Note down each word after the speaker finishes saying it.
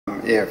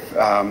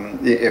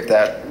if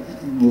that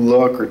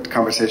look or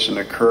conversation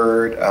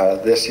occurred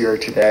this year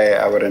today,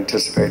 I would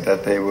anticipate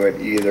that they would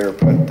either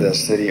put the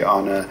city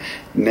on a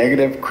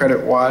negative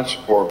credit watch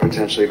or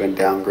potentially even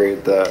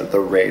downgrade the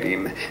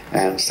rating.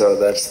 And so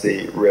that's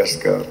the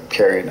risk of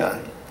carrying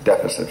a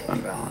deficit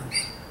fund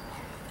balance.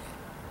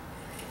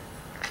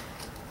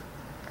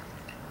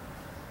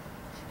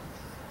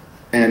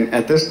 And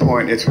at this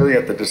point, it's really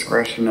at the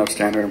discretion of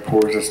Standard &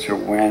 Poor's as to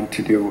when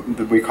to do,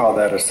 we call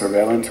that a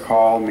surveillance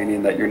call,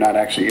 meaning that you're not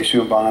actually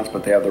issuing bonds,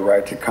 but they have the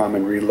right to come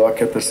and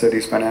relook at the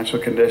city's financial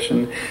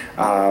condition.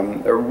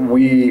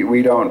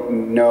 We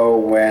don't know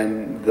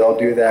when they'll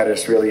do that.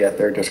 It's really at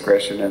their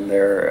discretion, and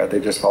they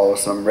just follow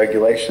some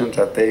regulations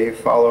that they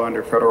follow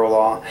under federal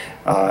law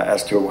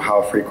as to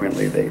how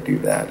frequently they do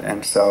that.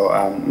 And so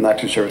I'm not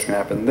too sure what's going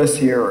to happen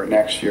this year or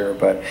next year,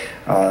 but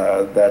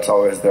that's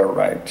always their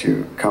right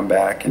to come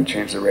back and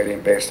change the rating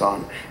based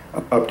on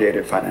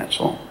updated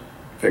financial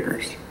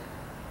figures.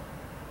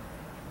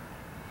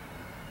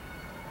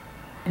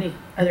 Any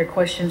other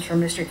questions from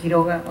Mr.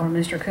 Quiroga or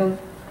Mr. Kuhn?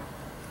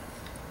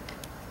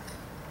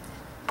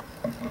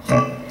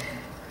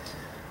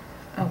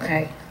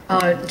 Okay,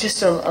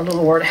 just a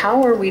little word.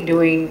 How are we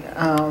doing?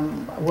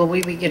 Will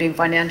we be getting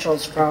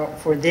financials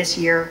for this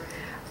year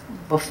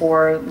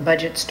before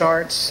budget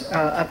starts,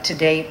 up to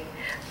date,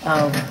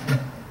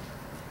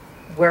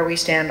 where we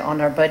stand on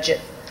our budget?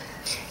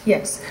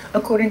 Yes,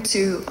 according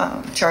to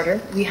charter,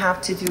 we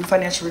have to do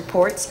financial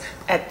reports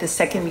at the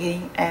second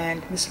meeting,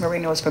 and Ms.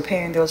 Moreno is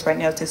preparing those right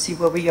now to see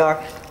where we are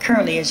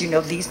currently. As you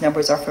know, these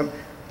numbers are from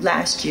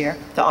last year.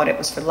 The audit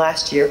was for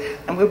last year,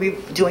 and we'll be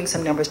doing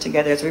some numbers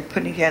together as we're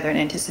putting together and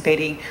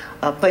anticipating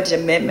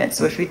budget amendments,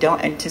 which we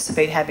don't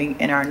anticipate having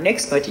in our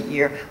next budget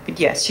year. But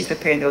yes, she's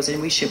preparing those,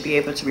 and we should be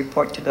able to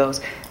report to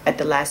those at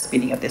the last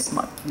meeting of this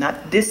month.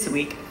 Not this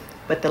week,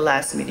 but the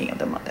last meeting of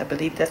the month. I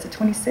believe that's the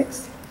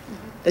 26th?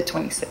 The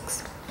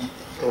 26th.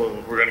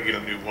 So we're going to get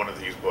a new one of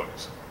these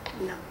books?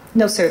 No.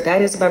 No, sir.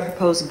 That is my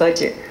proposed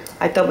budget.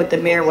 I thought what the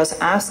mayor was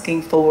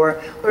asking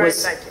for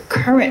was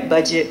current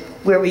budget,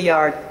 where we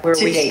are where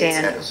to we date.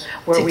 stand,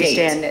 where we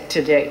stand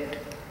to date.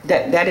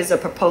 That is a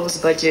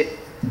proposed budget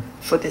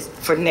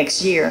for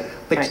next year,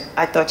 but right.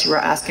 I thought you were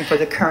asking for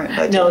the current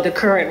budget. No, the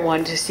current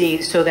one, to see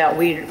so that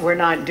we're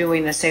not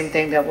doing the same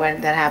thing that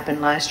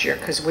happened last year,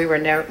 because we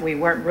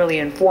weren't really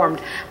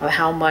informed of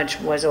how much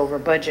was over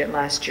budget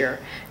last year.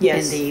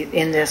 Yes.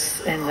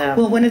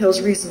 Well, one of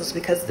those reasons was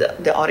because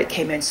the audit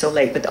came in so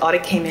late, but the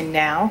audit came in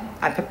now.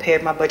 I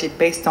prepared my budget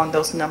based on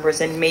those numbers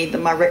and made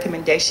my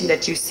recommendation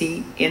that you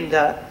see in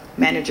the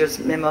manager's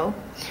memo.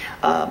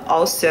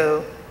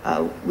 Also,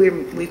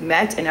 we've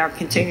met in our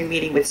continuing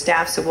meeting with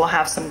staff, so we'll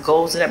have some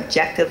goals and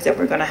objectives that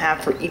we're going to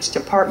have for each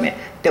department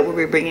that we'll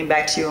be bringing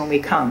back to you when we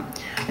come.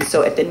 And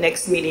so at the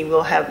next meeting,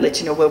 we'll let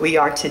you know where we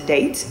are to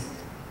date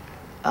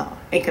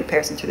in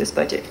comparison to this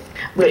budget.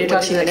 When you're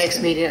talking the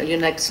next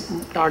meeting,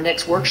 our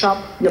next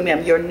workshop? No,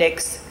 ma'am, your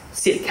next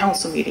city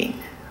council meeting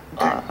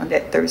on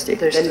that Thursday.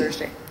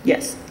 Thursday?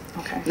 Yes.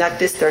 Okay. Not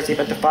this Thursday,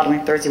 but the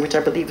following Thursday, which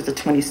I believe is the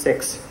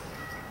 26th.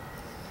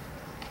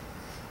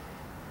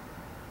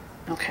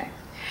 Okay.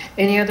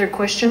 Any other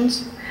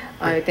questions?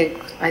 I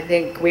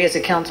think we as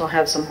a council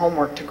have some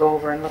homework to go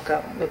over and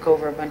look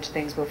over a bunch of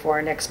things before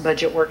our next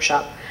budget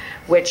workshop,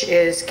 which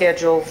is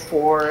scheduled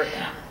for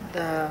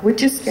the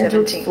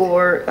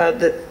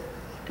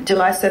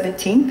July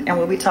 17th, and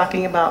we'll be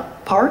talking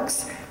about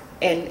parks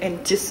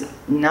and just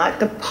not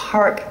the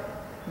park,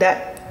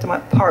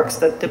 parks,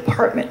 the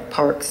department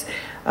parks.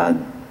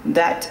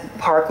 That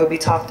park will be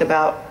talked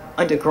about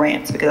under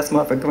grants, because that's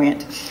more of a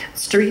grant.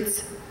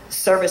 Streets,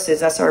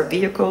 services, that's our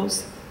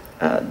vehicles.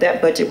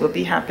 That budget will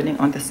be happening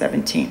on the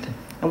 17th.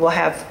 And we'll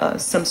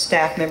have some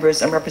staff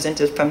members and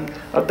representatives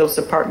of those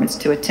departments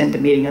to attend the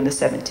meeting on the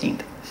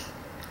 17th.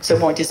 So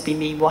it won't just be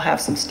me, we'll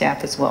have some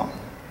staff as well.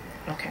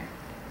 Okay.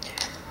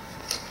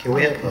 Can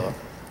we have,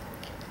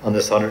 on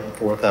this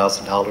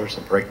 $104,000,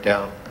 a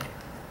breakdown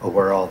of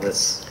where all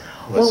this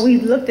was? Well,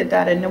 we looked at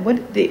that, and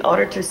what the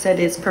auditor said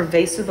is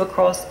pervasive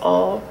across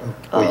all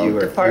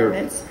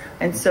departments.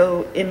 And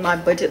so in my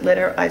budget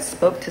letter, I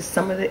spoke to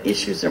some of the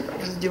issues that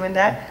was doing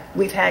that.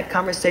 We've had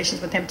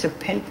conversations with him to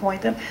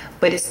pinpoint them,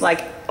 but it's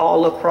like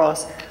all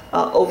across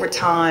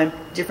overtime,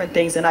 different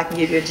things, and I can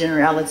give you a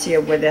generality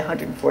of where the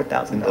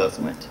 $104,000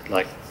 went.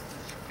 Like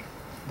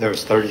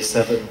there's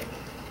 37,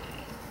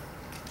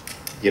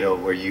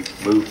 where you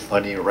move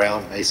money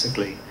around,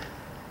 basically,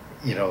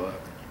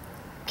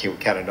 can we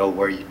kind of know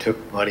where you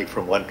took money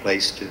from one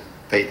place to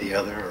pay the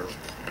other?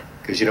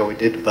 Because, we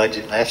did the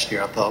budget last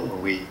year. I thought when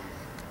we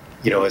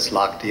it's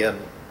locked in.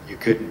 You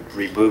couldn't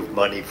remove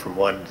money from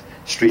one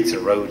streets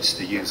and roads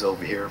to use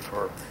over here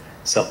for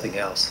something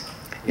else.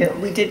 Yeah,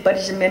 we did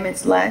budget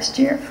amendments last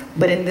year,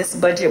 but in this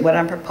budget, what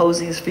I'm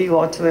proposing is for you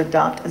all to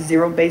adopt a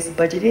zero-based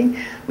budgeting,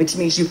 which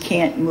means you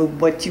can't move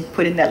what you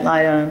put in that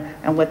line item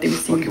and what they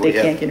receive, they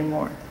can't get any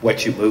more.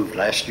 What you moved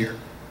last year?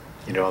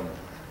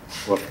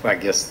 I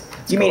guess.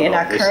 You mean in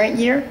our current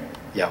year?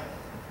 Yeah.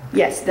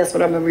 Yes, that's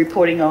what I'm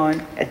reporting on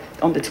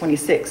the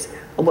 26th,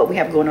 of what we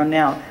have going on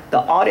now. The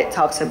audit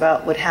talks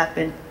about what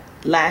happened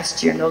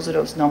last year, and those are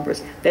those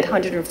numbers. That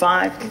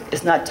 105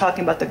 is not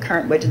talking about the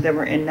current budget that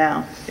we're in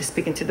now. It's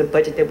speaking to the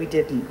budget that we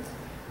did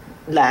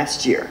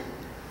last year.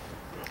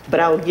 But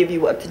I will give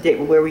you up to date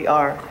with where we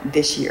are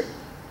this year.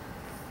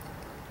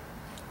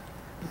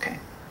 Okay.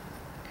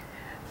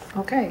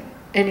 Okay.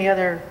 Any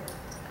other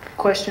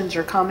questions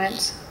or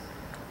comments?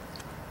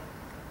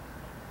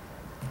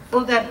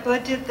 Well, that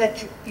budget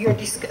that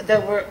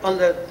that we're on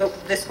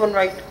this one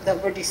right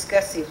that we're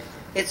discussing,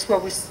 it's where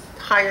we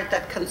hired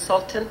that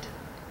consultant.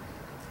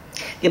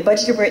 The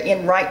budget that we're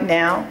in right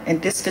now, in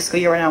this fiscal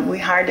year right now, we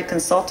hired a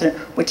consultant,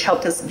 which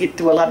helped us get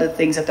through a lot of the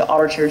things that the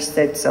auditors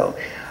said so.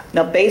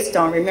 Now, based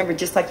on, remember,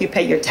 just like you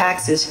pay your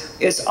taxes,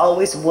 it's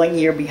always 1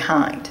 year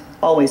behind,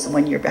 always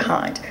 1 year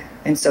behind.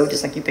 And so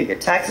just like you pay your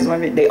taxes,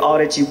 they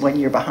audit you 1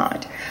 year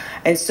behind.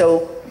 And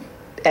so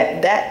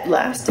at that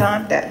last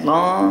time, that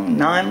long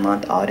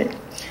 9-month audit,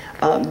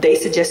 they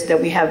suggested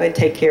that we have to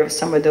take care of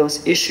some of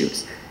those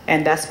issues.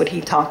 And that's what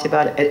he talked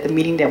about at the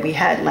meeting that we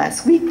had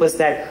last week, was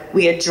that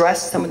we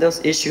addressed some of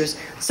those issues,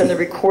 some of the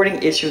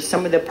recording issues,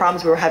 some of the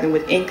problems we were having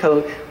with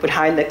Encode, with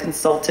hiring the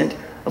consultant,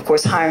 of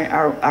course, hiring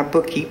our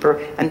bookkeeper,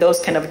 and those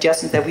kind of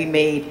adjustments that we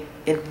made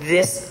in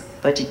this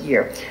budget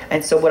year.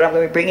 And so what I'm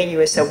going to be bringing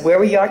you is where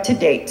we are to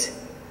date,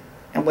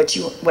 and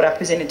what I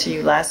presented to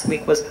you last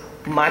week was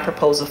my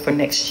proposal for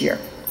next year.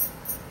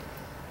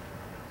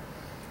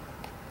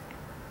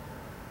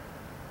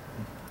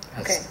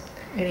 Okay.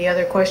 Any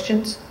other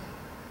questions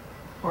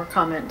or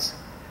comments?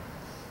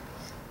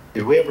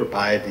 Did we ever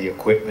buy the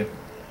equipment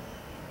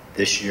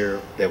this year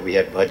that we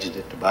had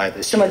budgeted to buy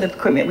this Some year? of the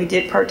equipment we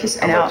did purchase,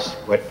 and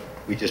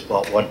We just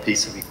bought one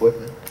piece of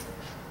equipment?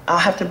 I'll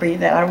have to bring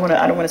that. I don't want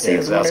to say it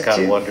was one or two. I was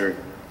kind of wondering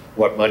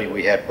what money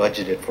we had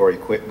budgeted for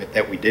equipment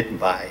that we didn't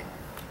buy.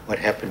 What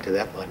happened to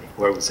that money?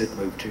 Where was it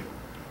moved to?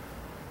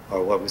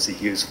 Or what was it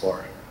used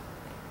for?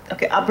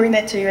 Okay, I'll bring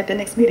that to you at the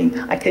next meeting.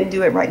 I couldn't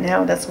do it right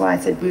now. That's why I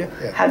said we'll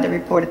have the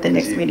report at the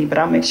next meeting, but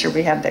I'll make sure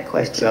we have that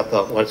question. I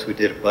thought once we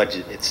did a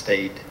budget, it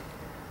stayed,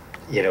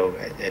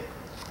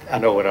 I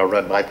know when I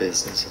run my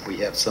business, if we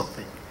have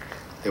something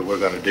that we're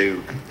going to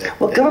do.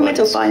 Well,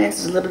 governmental finance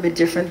is a little bit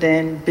different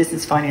than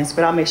business finance,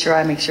 but I'll make sure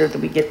that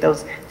we get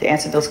those to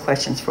answer those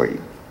questions for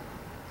you.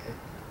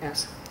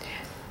 Yes.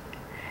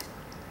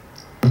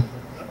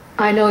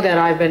 I know that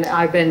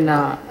I've been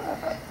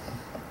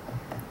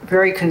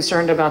very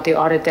concerned about the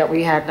audit that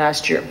we had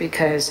last year,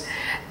 because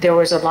there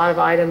was a lot of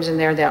items in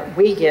there that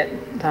we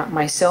that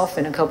myself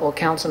and a couple of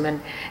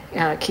councilmen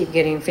keep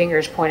getting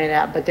fingers pointed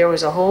at, but there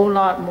was a whole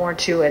lot more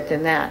to it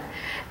than that.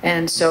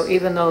 And so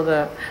even though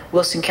the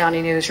Wilson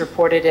County News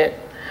reported it,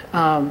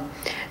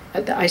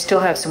 I still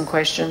have some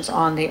questions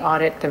on the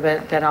audit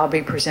that I'll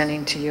be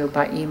presenting to you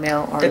by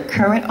email. Or the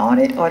current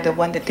audit, or the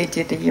one that they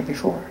did the year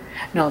before?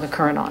 No, the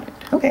current audit.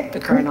 Okay. The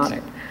current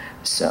audit.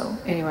 So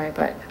anyway,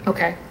 but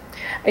okay.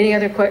 Any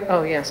other questions?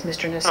 Oh, yes,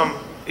 Mr. Nissen.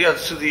 Yeah,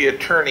 so the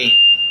attorney,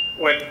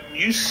 when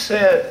you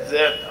said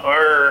that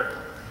our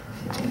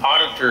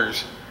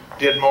auditors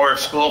did more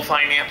school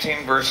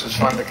financing versus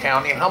fund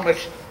accounting, how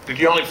much, did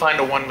you only find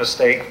one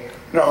mistake?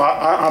 No,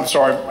 I'm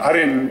sorry. I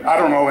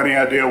don't know any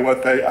idea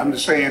what I'm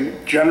just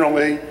saying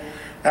generally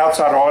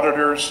outside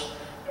auditors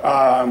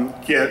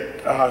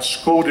get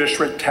school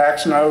district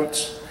tax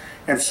notes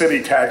and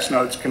city tax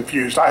notes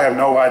confused. I have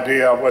no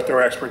idea what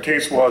their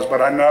expertise was,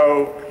 but I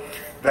know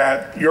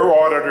that your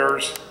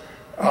auditors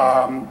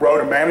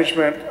wrote a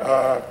management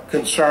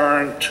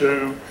concern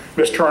to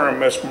Ms. Turner and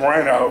Ms.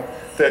 Moreno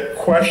that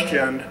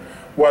questioned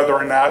whether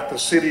or not the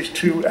city's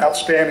 2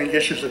 outstanding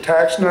issues of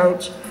tax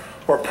notes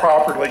were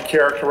properly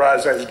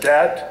characterized as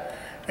debt,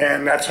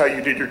 and that's how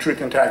you did your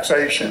truth in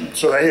taxation.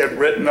 So they had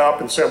written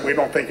up and said, we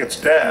don't think it's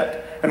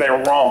debt, and they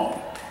were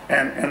wrong.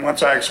 And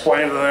once I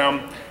explained to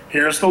them,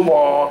 here's the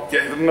law,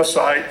 gave them the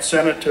site,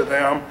 sent it to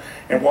them,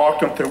 and walked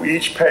them through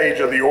each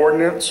page of the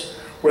ordinance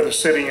where the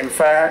city, in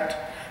fact,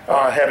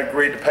 had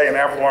agreed to pay an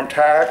ad valorem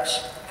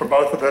tax for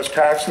both of those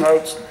tax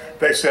notes.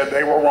 They said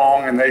they were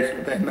wrong, and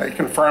they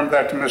confirmed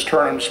that to Ms.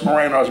 Turner and Ms.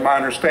 Moreno, as my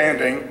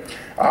understanding,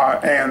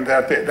 and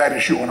that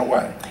issue went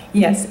away.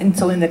 Yes, and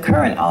so in the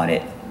current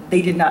audit,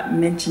 they did not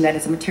mention that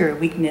as a material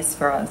weakness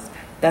for us.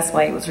 That's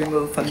why it was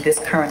removed from this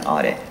current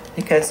audit,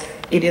 because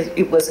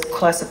it was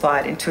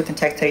classified in truth and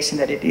taxation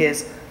that it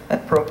is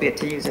appropriate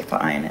to use it for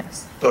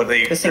INS. So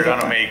they're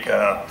going to make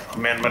an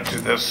amendment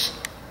to this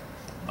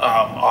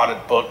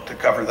audit book to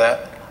cover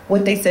that?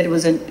 What they said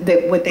was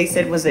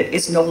that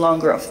it's no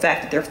longer a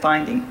fact that they're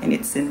finding, and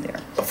it's in there.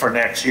 So for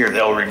next year,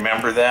 they'll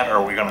remember that, or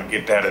are we going to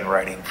get that in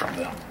writing from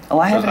them? Oh,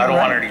 I have it in writing. I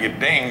don't want her to get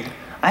dinged.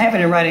 I have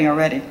it in writing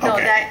already. No,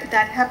 Okay.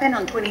 that happened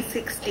on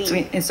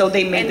 2016. And so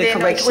they made the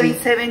correction. And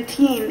then on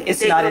 2017, It's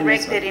they not in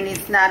this corrected, and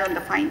it's not on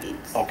the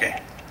findings.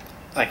 Okay.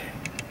 Thank you.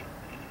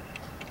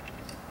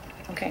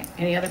 Okay.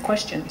 Any other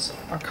questions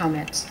or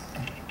comments?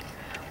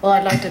 Well,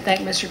 I'd like to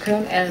thank Mr.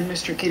 Kuhn and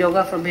Mr.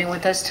 Quiroga for being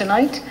with us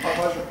tonight. My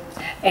pleasure.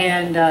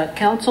 And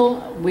council,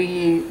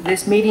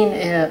 this meeting,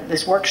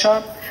 this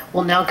workshop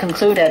will now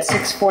conclude at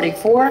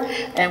 6:44,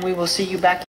 and we will see you back